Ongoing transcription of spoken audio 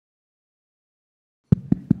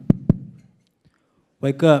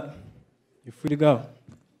Wake up. You're free to go.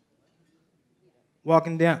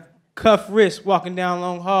 Walking down, cuff wrist, walking down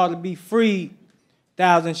long hall to be freed.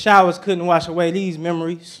 1,000 showers couldn't wash away these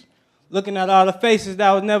memories. Looking at all the faces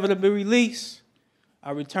that was never to be released,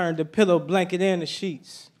 I returned the pillow, blanket, and the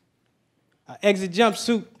sheets. I exit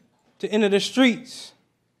jumpsuit to enter the streets,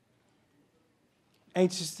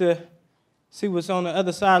 anxious to see what's on the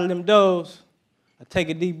other side of them doors. I take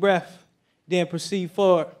a deep breath, then proceed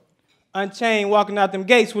forward. Unchained, walking out them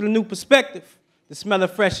gates with a new perspective. The smell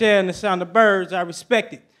of fresh air and the sound of birds, I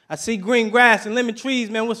respect it. I see green grass and lemon trees,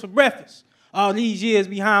 man, what's for breakfast? All these years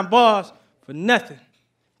behind bars for nothing.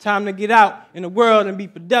 Time to get out in the world and be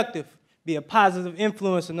productive. Be a positive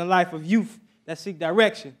influence in the life of youth that seek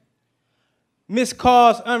direction. Missed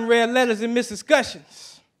calls, unread letters, and missed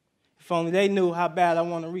discussions. If only they knew how bad I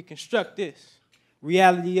want to reconstruct this.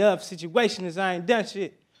 Reality of situation is I ain't done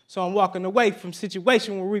shit. So I'm walking away from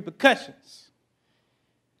situation with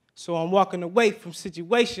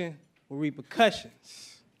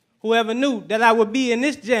repercussions. Whoever knew that I would be in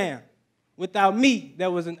this jam? Without me,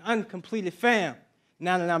 there was an uncompleted fam.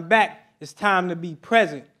 Now that I'm back, it's time to be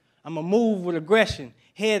present. I'ma move with aggression,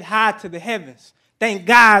 head high to the heavens. Thank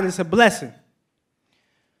God it's a blessing.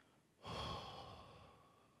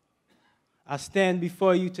 I stand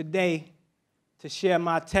before you today to share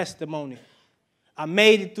my testimony. I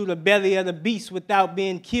made it through the belly of the beast without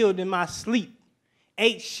being killed in my sleep.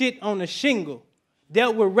 Ate shit on the shingle,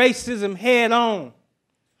 dealt with racism head on.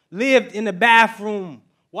 Lived in the bathroom,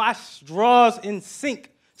 washed drawers in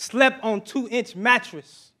sink, slept on 2-inch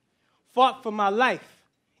mattress. Fought for my life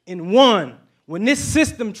and won when this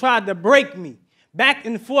system tried to break me. Back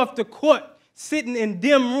and forth to court, sitting in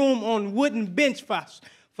dim room on wooden bench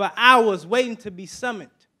for hours waiting to be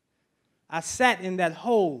summoned. I sat in that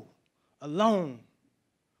hole alone.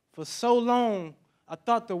 For so long, I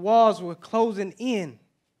thought the walls were closing in.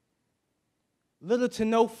 Little to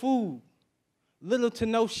no food, little to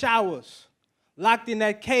no showers. Locked in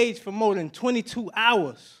that cage for more than 22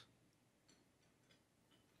 hours.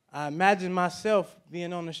 I imagined myself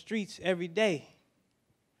being on the streets every day.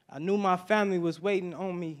 I knew my family was waiting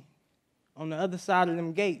on me on the other side of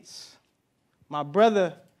them gates. My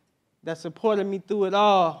brother that supported me through it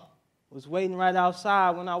all was waiting right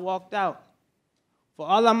outside when I walked out. For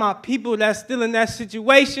all of my people that's still in that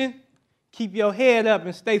situation, keep your head up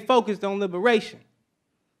and stay focused on liberation.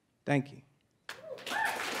 Thank you.